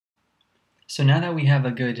So now that we have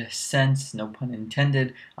a good sense, no pun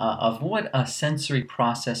intended, of what a sensory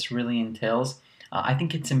process really entails, I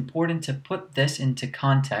think it's important to put this into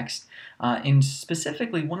context in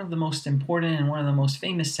specifically one of the most important and one of the most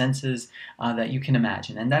famous senses that you can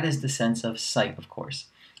imagine, and that is the sense of sight, of course.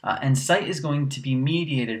 And sight is going to be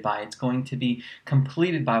mediated by, it's going to be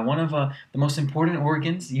completed by one of the most important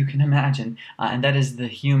organs you can imagine, and that is the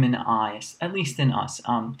human eye, at least in us.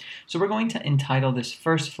 So we're going to entitle this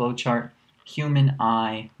first flowchart Human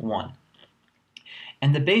Eye 1.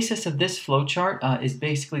 And the basis of this flowchart is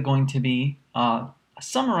basically going to be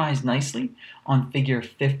summarized nicely on figure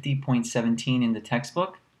 50.17 in the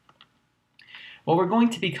textbook. What we're going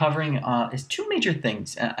to be covering is two major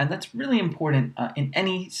things, and that's really important in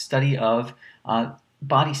any study of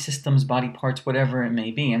body systems, body parts, whatever it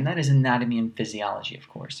may be, and that is anatomy and physiology, of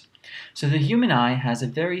course. So the human eye has a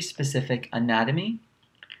very specific anatomy,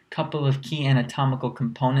 couple of key anatomical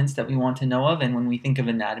components that we want to know of, and when we think of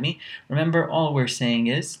anatomy, remember all we're saying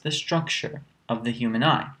is the structure of the human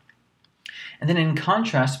eye. And then in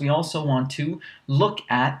contrast, we also want to look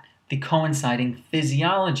at the coinciding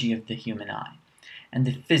physiology of the human eye. And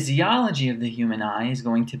the physiology of the human eye is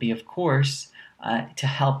going to be, of course, to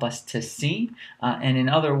help us to see, and in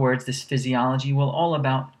other words, this physiology will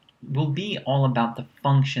be all about the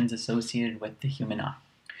functions associated with the human eye.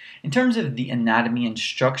 In terms of the anatomy and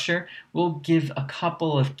structure, we'll give a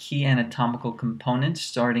couple of key anatomical components,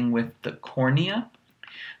 starting with the cornea.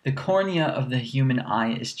 The cornea of the human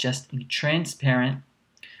eye is just transparent.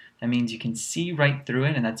 That means you can see right through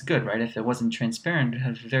it, and that's good, right? If it wasn't transparent, we'd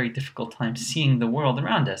have a very difficult time seeing the world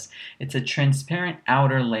around us. It's a transparent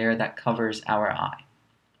outer layer that covers our eye.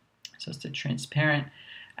 So it's a transparent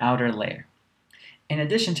outer layer. In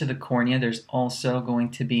addition to the cornea, there's also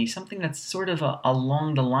going to be something that's sort of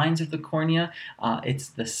along the lines of the cornea. It's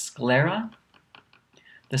the sclera.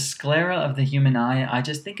 The sclera of the human eye, I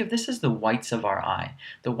just think of this as the whites of our eye.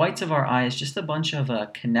 The whites of our eye is just a bunch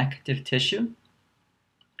of connective tissue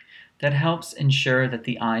that helps ensure that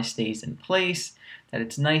the eye stays in place, that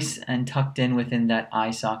it's nice and tucked in within that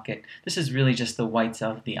eye socket. This is really just the whites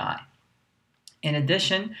of the eye. In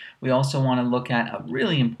addition, we also want to look at a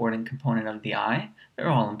really important component of the eye. They're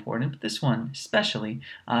all important, but this one especially,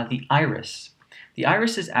 the iris. The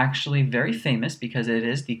iris is actually very famous because it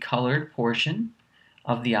is the colored portion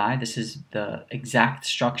of the eye. This is the exact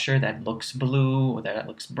structure that looks blue, or that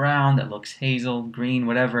looks brown, that looks hazel, green,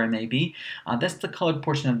 whatever it may be. That's the colored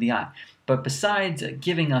portion of the eye. But besides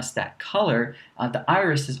giving us that color, the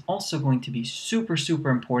iris is also going to be super, super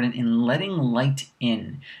important in letting light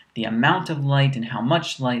in. The amount of light and how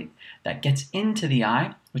much light that gets into the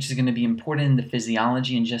eye, which is going to be important in the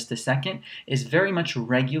physiology in just a second, is very much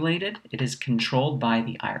regulated. It is controlled by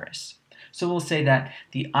the iris. So we'll say that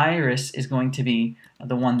the iris is going to be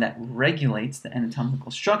the one that regulates the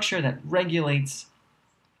anatomical structure, that regulates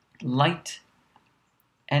light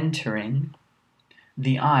entering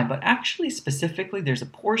the eye. But actually, specifically, there's a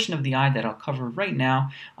portion of the eye that I'll cover right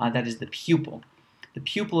now that is the pupil. The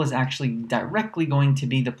pupil is actually directly going to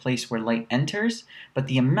be the place where light enters, but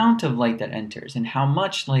the amount of light that enters and how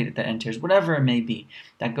much light that enters, whatever it may be,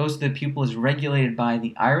 that goes to the pupil is regulated by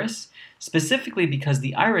the iris, specifically because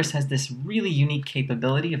the iris has this really unique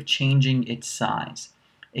capability of changing its size.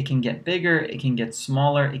 It can get bigger, it can get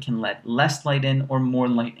smaller, it can let less light in or more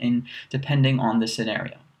light in, depending on the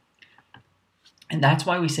scenario. And that's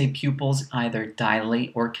why we say pupils either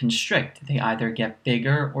dilate or constrict. They either get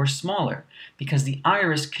bigger or smaller because the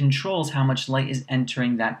iris controls how much light is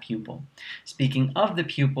entering that pupil. Speaking of the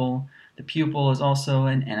pupil is also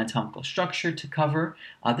an anatomical structure to cover.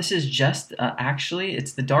 This is just actually,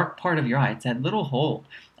 it's the dark part of your eye. It's that little hole.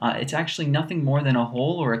 It's actually nothing more than a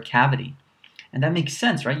hole or a cavity. And that makes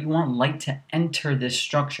sense, right? You want light to enter this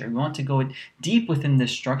structure. You want to go deep within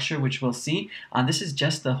this structure, which we'll see. This is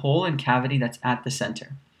just the hole and cavity that's at the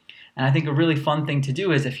center. And I think a really fun thing to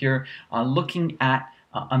do is if you're looking at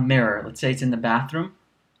a mirror, let's say it's in the bathroom,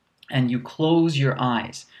 and you close your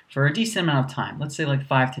eyes for a decent amount of time, let's say like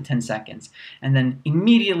 5 to 10 seconds, and then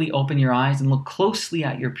immediately open your eyes and look closely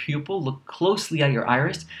at your pupil, look closely at your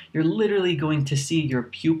iris, you're literally going to see your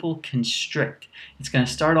pupil constrict. It's going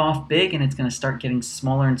to start off big and it's going to start getting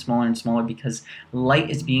smaller and smaller and smaller because light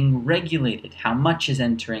is being regulated. How much is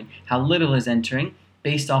entering, how little is entering,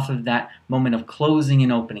 based off of that moment of closing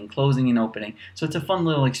and opening, closing and opening. So it's a fun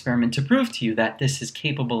little experiment to prove to you that this is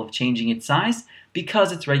capable of changing its size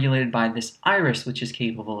because it's regulated by this iris, which is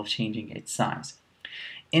capable of changing its size.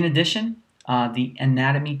 In addition, the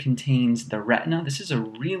anatomy contains the retina. This is a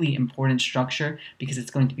really important structure because it's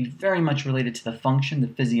going to be very much related to the function, the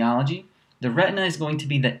physiology. The retina is going to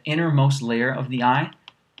be the innermost layer of the eye,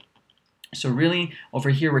 So really, over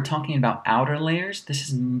here, we're talking about outer layers. This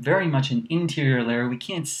is very much an interior layer. We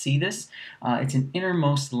can't see this. It's an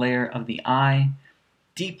innermost layer of the eye,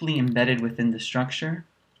 deeply embedded within the structure.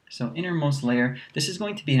 So innermost layer, this is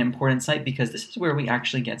going to be an important site because this is where we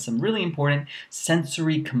actually get some really important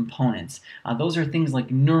sensory components. Those are things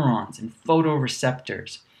like neurons and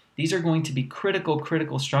photoreceptors. These are going to be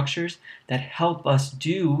critical structures that help us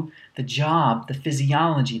do the job, the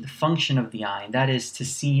physiology, the function of the eye, and that is to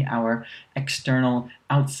see our external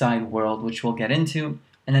outside world, which we'll get into.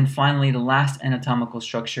 And then finally, the last anatomical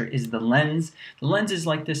structure is the lens. The lens is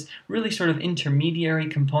like this really sort of intermediary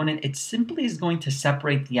component. It simply is going to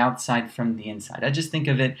separate the outside from the inside. I just think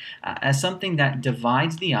of it as something that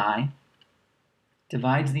divides the eye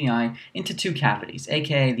into two cavities,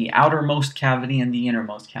 aka the outermost cavity and the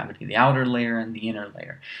innermost cavity, the outer layer and the inner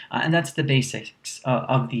layer. And that's the basics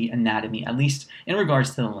of the anatomy, at least in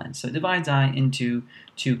regards to the lens. So it divides eye into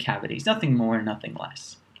two cavities, nothing more, nothing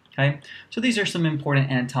less. Okay, so these are some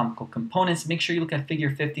important anatomical components. Make sure you look at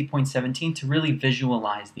figure 50.17 to really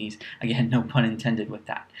visualize these. Again, no pun intended with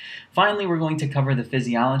that. Finally, we're going to cover the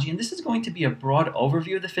physiology, and this is going to be a broad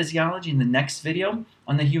overview of the physiology. In the next video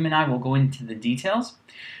on the human eye, we'll go into the details.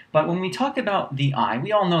 But when we talk about the eye,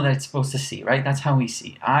 we all know that it's supposed to see, right? That's how we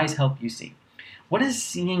see. Eyes help you see. What does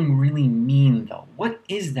seeing really mean, though? What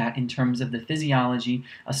is that in terms of the physiology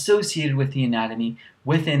associated with the anatomy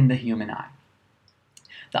within the human eye?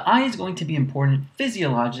 The eye is going to be important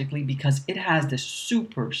physiologically because it has this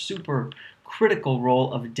super critical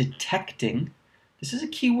role of detecting. This is a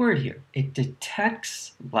key word here. It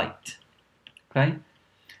detects light. Okay?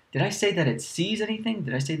 Did I say that it sees anything?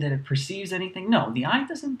 Did I say that it perceives anything? No, the eye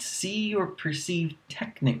doesn't see or perceive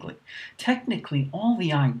technically. Technically, all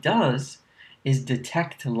the eye does is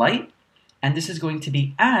detect light, and this is going to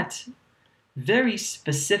be at very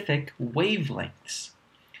specific wavelengths.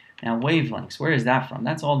 Now, wavelengths, where is that from?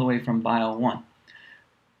 That's all the way from Bio 1.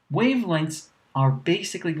 Wavelengths are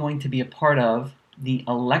basically going to be a part of the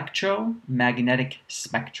electromagnetic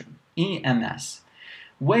spectrum, EMS.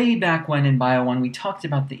 Way back when in Bio 1, we talked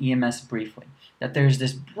about the EMS briefly, that there's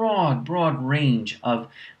this broad range of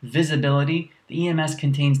visibility. The EMS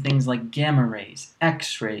contains things like gamma rays,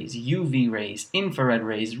 X-rays, UV rays, infrared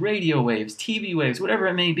rays, radio waves, TV waves, whatever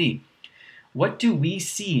it may be. What do we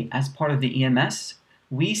see as part of the EMS?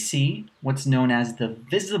 We see what's known as the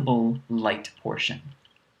visible light portion.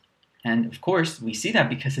 And of course, we see that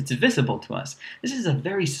because it's visible to us. This is a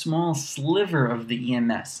very small sliver of the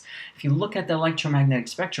EMS. If you look at the electromagnetic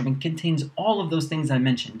spectrum, it contains all of those things I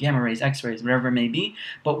mentioned, gamma rays, X-rays, whatever it may be.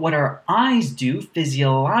 But what our eyes do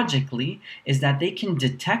physiologically is that they can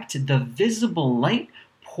detect the visible light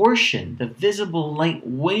portion, the visible light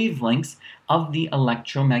wavelengths of the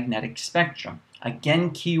electromagnetic spectrum. Again,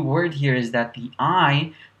 key word here is that the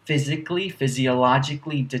eye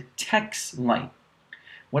physiologically detects light.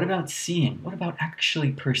 What about seeing? What about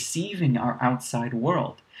actually perceiving our outside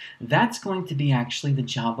world? That's going to be actually the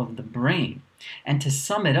job of the brain. And to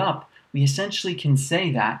sum it up, we essentially can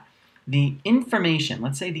say that the information,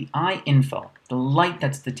 let's say the eye info, the light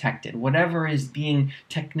that's detected, whatever is being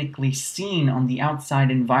technically seen on the outside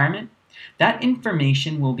environment, that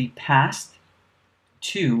information will be passed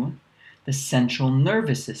to the central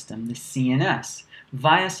nervous system, the CNS,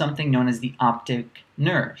 via something known as the optic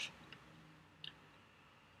nerve.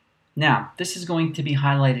 Now, this is going to be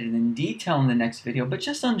highlighted in detail in the next video, but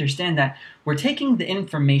just understand that we're taking the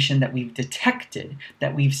information that we've detected,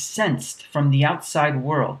 that we've sensed from the outside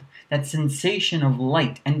world, that sensation of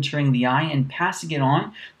light entering the eye and passing it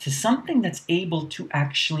on to something that's able to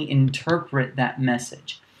actually interpret that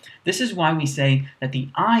message. This is why we say that the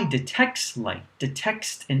eye detects light, it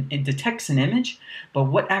detects an image, but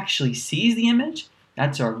what actually sees the image?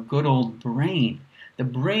 That's our good old brain. The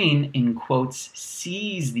brain, in quotes,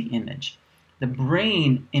 sees the image. The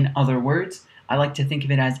brain, in other words, I like to think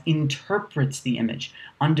of it as interprets the image,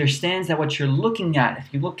 understands that what you're looking at,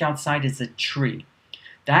 if you look outside, is a tree.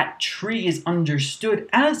 That tree is understood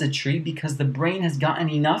as a tree because the brain has gotten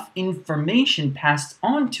enough information passed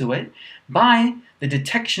on to it by the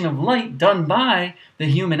detection of light done by the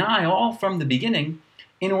human eye all from the beginning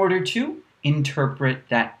in order to interpret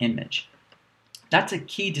that image. That's a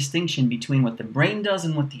key distinction between what the brain does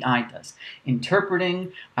and what the eye does.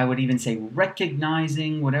 Interpreting, I would even say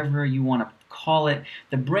recognizing, whatever you want to call it,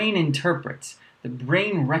 the brain interprets. The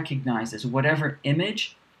brain recognizes whatever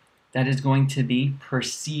image that is going to be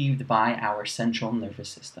perceived by our central nervous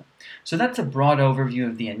system. So that's a broad overview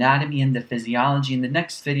of the anatomy and the physiology. In the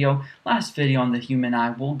next video, last video on the human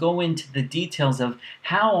eye, we'll go into the details of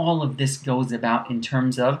how all of this goes about in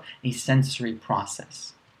terms of a sensory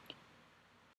process.